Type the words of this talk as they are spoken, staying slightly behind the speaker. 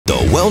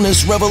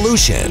wellness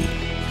revolution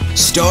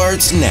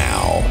starts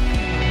now.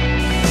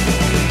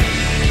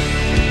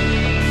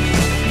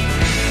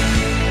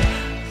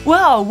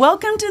 Well,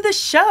 welcome to the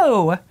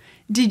show.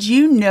 Did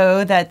you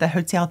know that the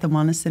Hotze Health and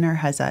Wellness Center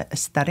has an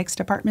aesthetics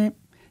department?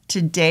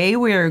 Today,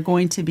 we are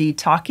going to be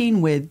talking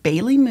with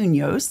Bailie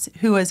Munoz,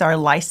 who is our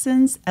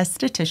licensed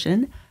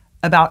esthetician,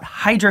 about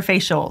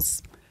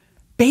Hydrafacials.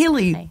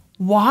 Bailie, Hi.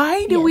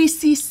 Why do we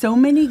see so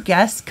many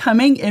guests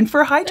coming in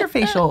for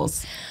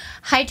Hydrafacials?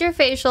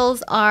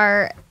 Hydrafacials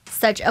are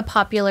such a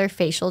popular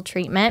facial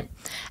treatment.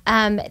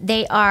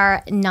 They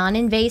are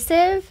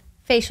non-invasive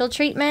facial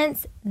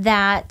treatments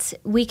that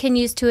we can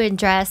use to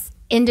address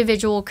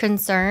individual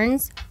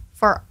concerns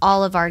for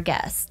all of our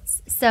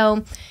guests.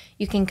 So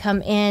you can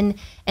come in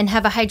and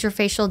have a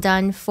Hydrafacial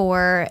done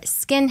for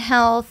skin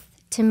health,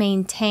 to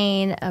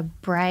maintain a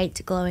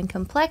bright, glowing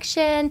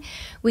complexion.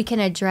 We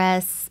can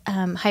address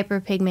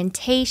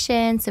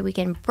hyperpigmentation, so we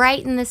can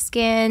brighten the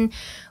skin.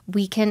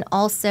 We can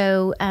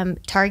also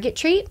target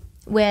treat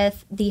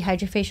with the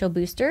Hydrafacial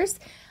boosters,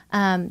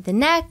 the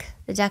neck,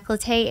 the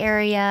décolleté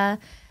area.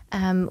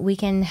 We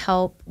can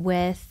help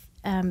with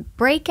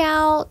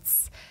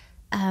breakouts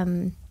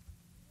and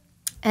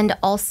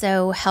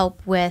also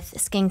help with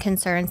skin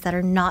concerns that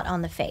are not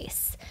on the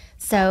face.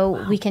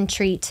 So we can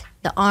treat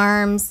the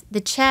arms, the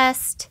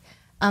chest,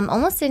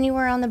 almost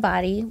anywhere on the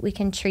body. We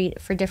can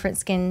treat for different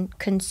skin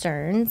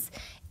concerns,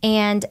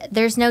 and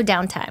there's no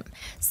downtime.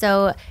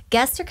 So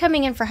guests are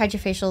coming in for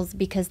Hydrafacials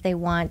because they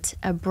want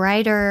a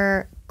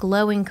brighter,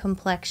 glowing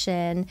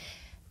complexion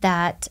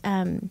that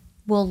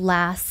will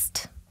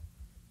last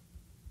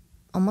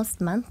almost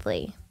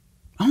monthly.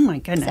 Oh my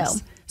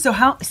goodness.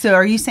 So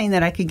are you saying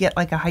that I could get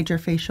like a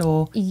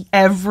Hydrafacial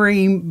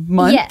every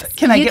month? Yes.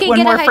 Can I get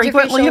one more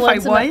frequently if I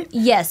want?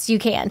 Yes, you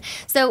can.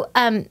 So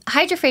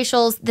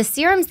Hydrafacials, the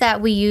serums that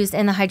we use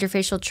in the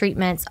Hydrafacial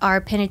treatments are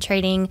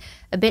penetrating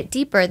a bit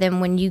deeper than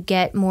when you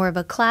get more of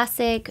a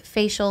classic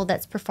facial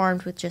that's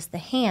performed with just the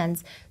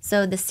hands.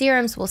 So the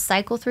serums will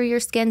cycle through your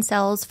skin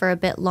cells for a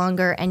bit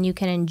longer, and you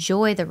can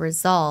enjoy the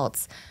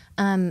results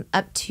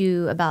up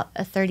to about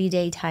a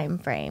 30-day time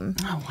frame.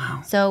 Oh,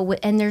 wow. So,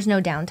 and there's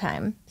no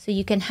downtime. So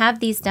you can have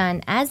these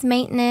done as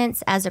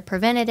maintenance, as a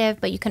preventative,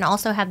 but you can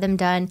also have them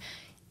done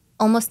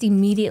almost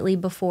immediately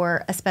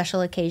before a special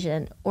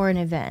occasion or an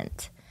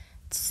event,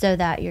 so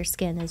that your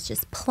skin is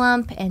just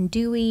plump and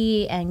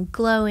dewy and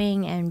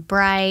glowing and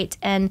bright,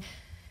 and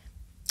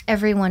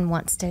everyone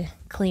wants to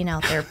clean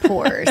out their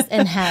pores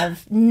and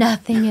have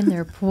nothing in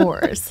their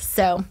pores.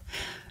 So,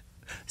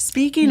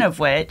 speaking of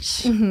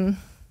which,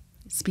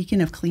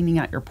 speaking of cleaning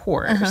out your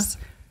pores,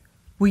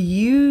 will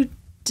you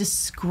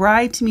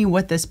describe to me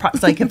what this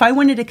process, like if I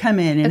wanted to come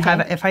in and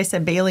if I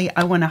said, Bailie,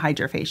 I want a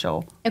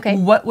Hydrafacial,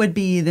 what would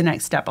be the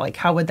next step? Like,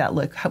 how would that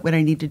look? Would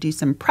I need to do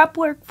some prep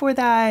work for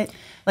that?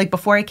 Like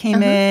before I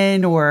came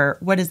in, or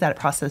what does that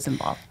process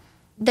involve?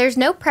 There's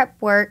no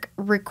prep work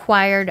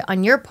required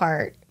on your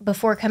part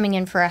before coming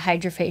in for a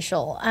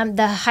Hydrafacial.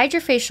 The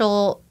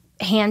Hydrafacial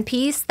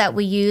handpiece that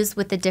we use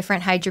with the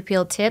different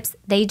HydraPeel tips,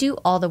 they do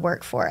all the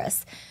work for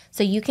us.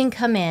 So you can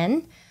come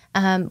in,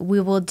 we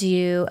will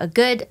do a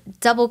good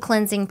double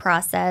cleansing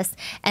process,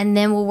 and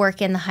then we'll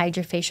work in the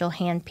Hydrafacial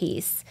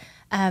handpiece.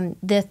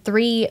 The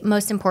three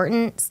most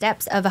important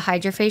steps of a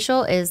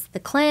Hydrafacial is the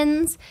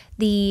cleanse,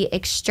 the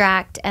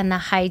extract, and the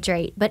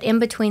hydrate. But in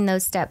between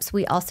those steps,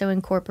 we also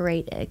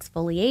incorporate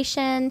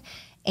exfoliation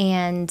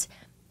and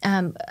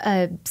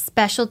a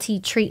specialty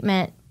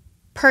treatment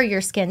per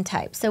your skin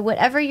type. So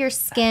whatever your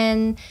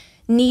skin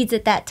needs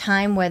at that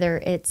time, whether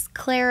it's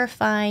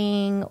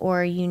clarifying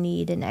or you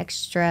need an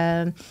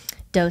extra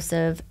dose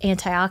of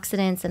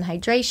antioxidants and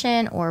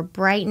hydration or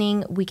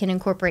brightening, we can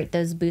incorporate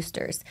those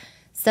boosters.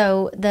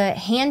 So the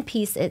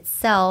handpiece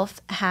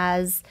itself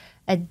has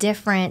a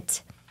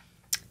different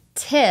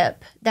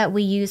tip that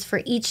we use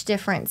for each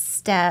different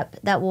step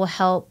that will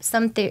help.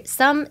 Some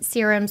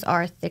serums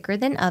are thicker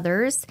than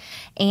others,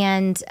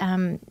 and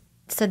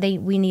so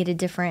we need a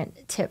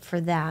different tip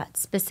for that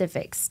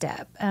specific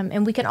step.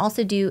 And we can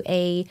also do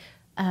a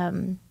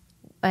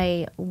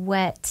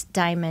wet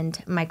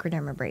diamond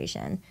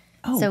microdermabrasion.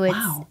 Oh, so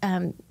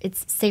wow.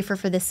 It's safer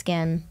for the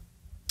skin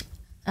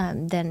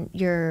than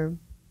your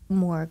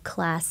more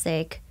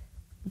classic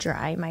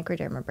dry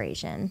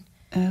microdermabrasion.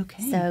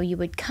 Okay. So you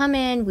would come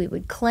in, we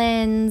would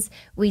cleanse,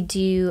 we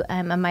do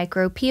a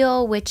micro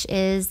peel, which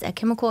is a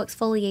chemical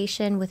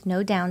exfoliation with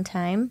no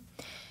downtime.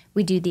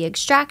 We do the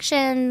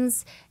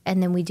extractions,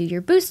 and then we do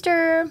your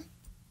booster,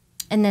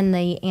 and then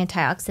the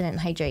antioxidant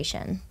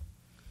hydration.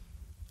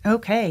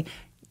 Okay.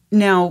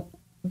 Now,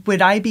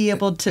 would I be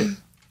able to,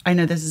 I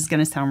know this is going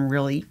to sound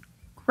really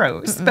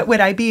gross, but would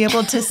I be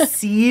able to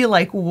see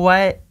like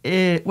what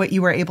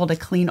you were able to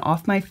clean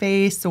off my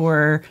face,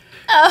 or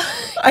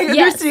I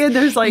understand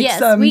there's like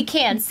yes, we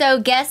can. So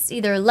guests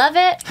either love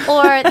it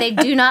or they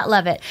do not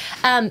love it.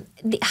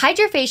 The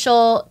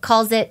Hydrafacial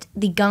calls it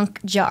the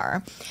gunk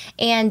jar,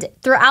 and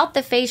throughout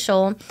the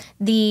facial,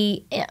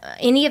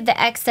 any of the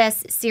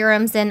excess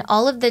serums and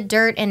all of the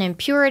dirt and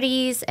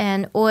impurities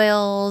and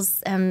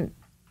oils,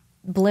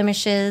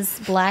 blemishes,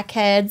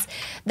 blackheads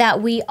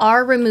that we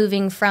are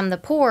removing from the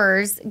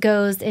pores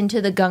goes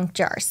into the gunk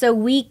jar. So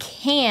we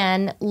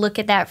can look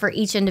at that for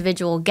each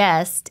individual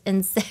guest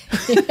and say,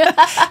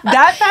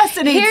 that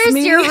fascinates here's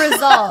me. your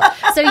result.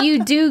 So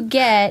you do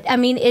get, I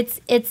mean,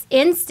 it's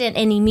instant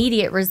and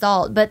immediate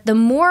result, but the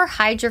more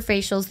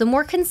hydrofacials, the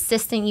more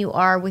consistent you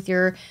are with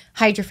your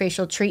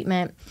hydrofacial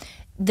treatment,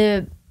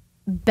 the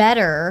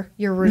better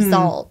your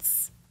results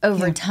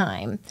over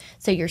time.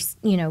 So your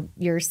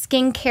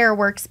skincare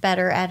works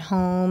better at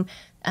home,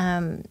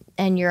 and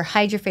your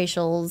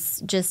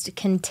hydrofacials just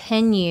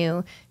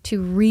continue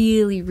to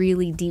really,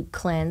 really deep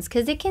cleanse,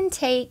 because it can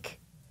take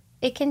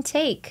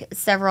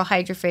several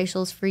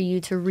hydrofacials for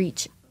you to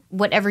reach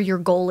whatever your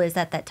goal is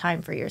at that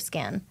time for your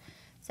skin.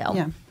 So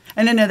yeah.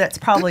 And I know that's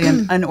probably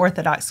an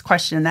unorthodox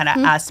question that I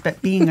asked,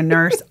 but being a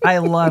nurse, I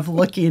love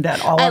looking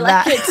at all of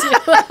that. I like it too.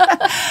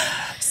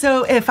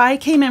 So if I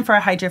came in for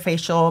a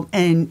hydrofacial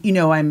and,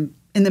 I'm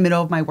in the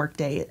middle of my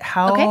workday,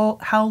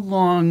 how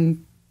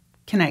long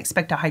can I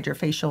expect a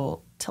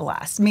hydrofacial to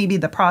last? Maybe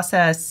the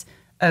process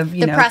of,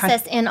 the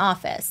process in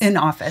office. In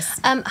office.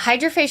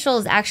 Hydrofacial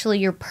is actually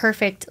your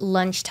perfect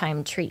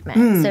lunchtime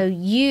treatment. So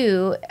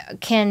you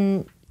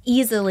can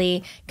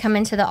easily come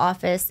into the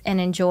office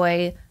and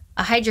enjoy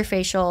a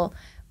hydrofacial,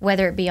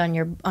 whether it be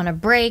on a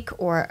break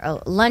or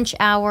a lunch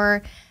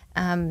hour.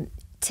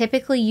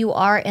 Typically, you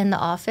are in the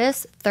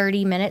office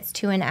 30 minutes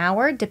to an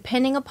hour,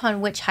 depending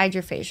upon which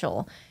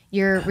hydrofacial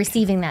you're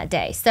receiving that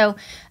day. So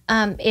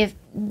if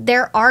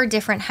there are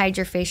different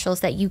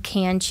hydrofacials that you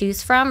can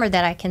choose from, or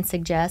that I can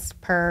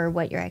suggest per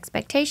what your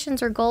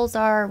expectations or goals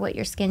are, what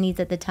your skin needs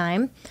at the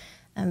time.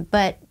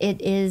 But it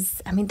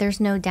is, there's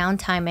no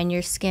downtime, and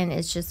your skin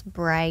is just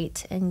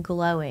bright and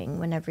glowing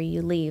whenever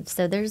you leave.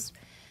 So there's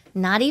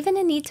not even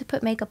a need to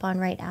put makeup on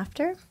right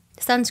after.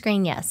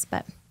 Sunscreen, yes,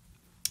 but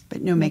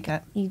no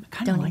makeup. You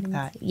kind of like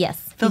that. Yes.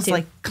 Feels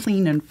like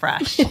clean and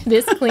fresh. It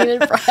is clean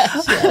and fresh,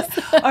 yes.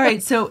 All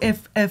right. So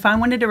if I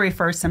wanted to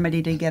refer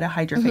somebody to get a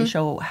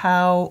hydrofacial,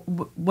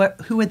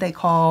 who would they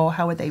call?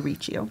 How would they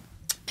reach you?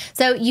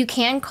 So you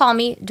can call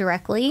me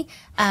directly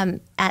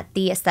at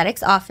the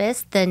aesthetics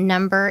office. The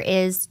number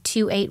is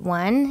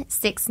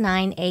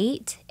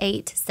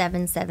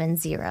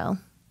 281-698-8770.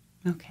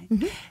 Okay.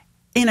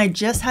 And I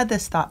just had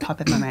this thought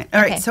pop in my mind.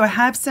 All right, so I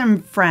have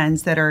some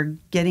friends that are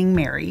getting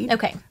married.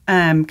 Okay.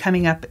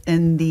 Coming up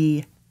in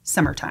the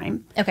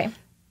summertime. Okay.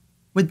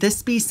 Would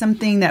this be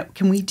something that,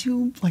 can we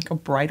do like a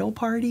bridal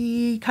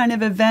party kind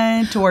of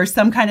event, or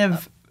some kind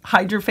of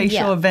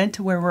hydrofacial event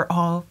where we're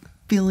all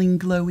feeling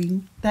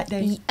glowing that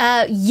day?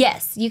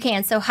 Yes, you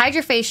can. So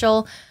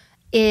hydrofacial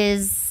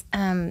is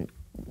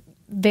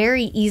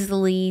very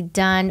easily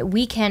done.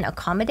 We can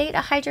accommodate a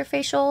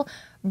hydrofacial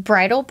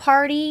bridal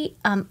party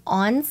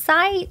on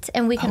site,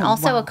 and we can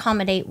also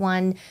accommodate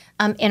one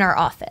in our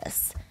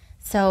office.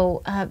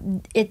 So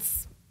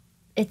it's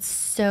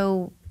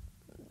so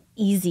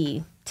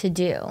easy to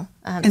do.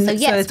 So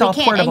yes, it's all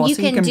portable, and you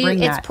so you can do.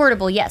 bring It's that.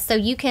 portable, yes. So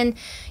you can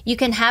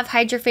have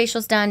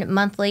hydrofacials done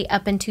monthly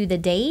up into the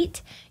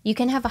date. You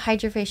can have a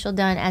hydrofacial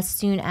done as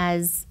soon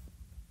as,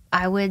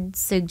 I would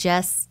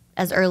suggest,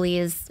 as early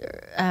as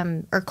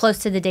or close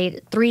to the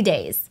date, 3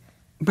 days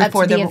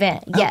Before up to the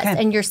event. Yes,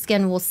 okay. and your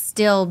skin will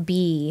still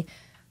be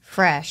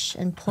fresh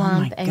and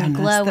plump and goodness,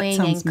 glowing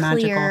that and sounds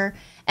clear. magical.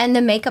 And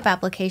the makeup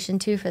application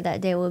too for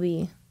that day will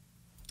be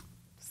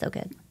so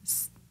good.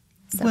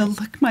 Well,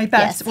 look my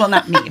best. Yes. Well,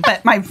 not me,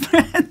 but my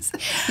friends.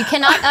 You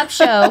cannot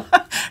upshow.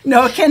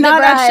 No,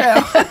 cannot the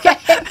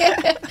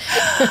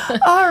upshow.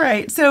 All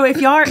right. So if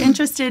y'all are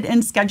interested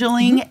in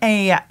scheduling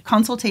a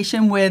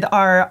consultation with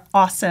our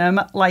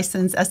awesome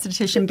licensed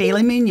esthetician,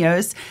 Bailie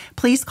Munoz,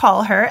 please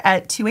call her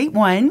at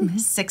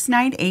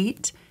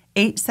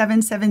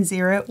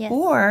 281-698-8770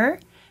 or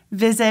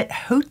visit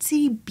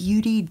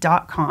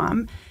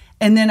HotzeBeauty.com.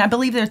 And then I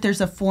believe that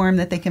there's a form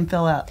that they can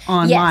fill out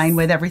online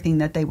with everything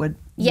that they would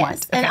want.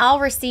 Yes, and I'll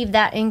receive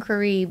that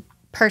inquiry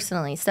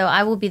personally. So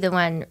I will be the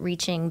one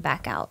reaching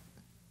back out.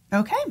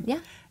 Okay. Yeah.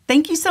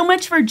 Thank you so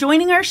much for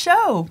joining our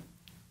show.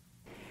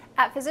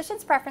 At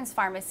Physicians Preference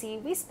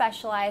Pharmacy, we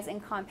specialize in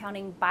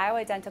compounding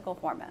bioidentical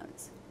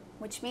hormones,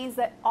 which means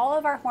that all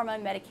of our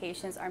hormone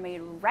medications are made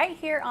right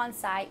here on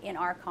site in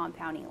our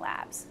compounding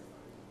labs.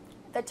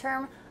 The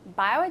term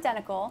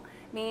bioidentical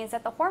means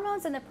that the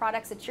hormones in the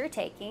products that you're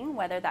taking,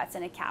 whether that's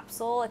in a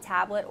capsule, a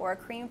tablet, or a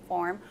cream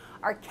form,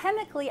 are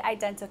chemically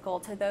identical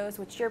to those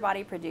which your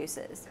body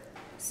produces.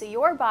 So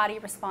your body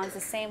responds the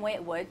same way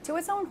it would to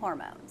its own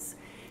hormones.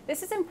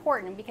 This is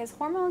important because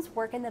hormones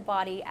work in the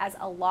body as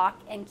a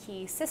lock and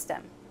key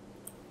system.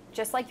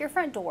 Just like your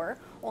front door,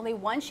 only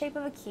one shape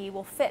of a key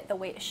will fit the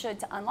way it should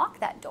to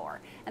unlock that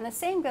door. And the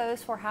same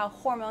goes for how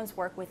hormones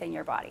work within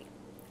your body.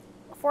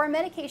 For a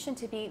medication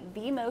to be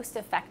the most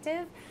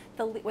effective,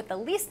 with the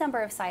least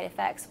number of side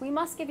effects, we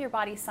must give your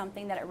body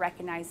something that it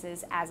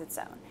recognizes as its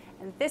own.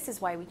 And this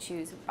is why we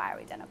choose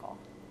bioidentical.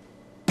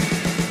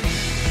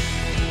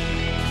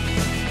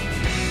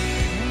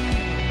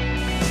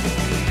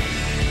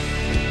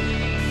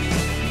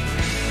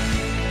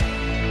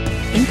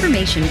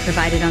 Information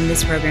provided on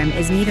this program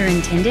is neither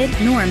intended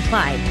nor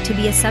implied to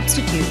be a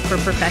substitute for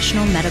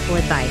professional medical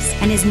advice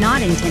and is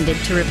not intended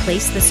to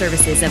replace the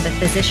services of a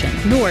physician,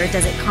 nor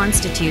does it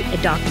constitute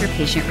a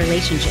doctor-patient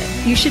relationship.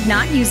 You should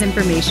not use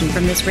information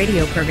from this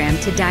radio program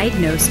to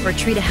diagnose or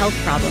treat a health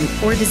problem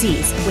or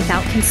disease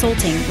without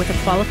consulting with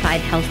a qualified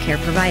healthcare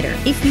provider.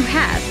 If you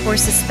have or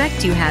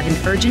suspect you have an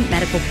urgent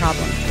medical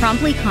problem,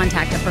 promptly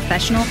contact a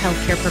professional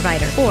healthcare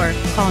provider or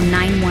call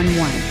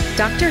 911.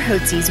 Dr.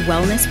 Hotze's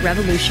Wellness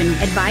Revolution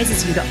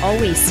advises you to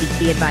always seek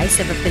the advice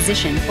of a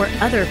physician or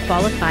other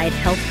qualified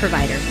health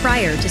provider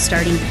prior to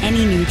starting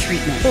any new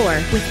treatment or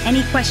with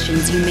any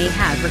questions you may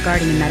have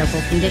regarding a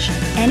medical condition.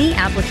 Any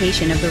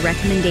application of the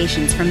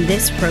recommendations from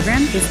this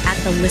program is at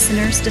the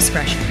listener's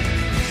discretion.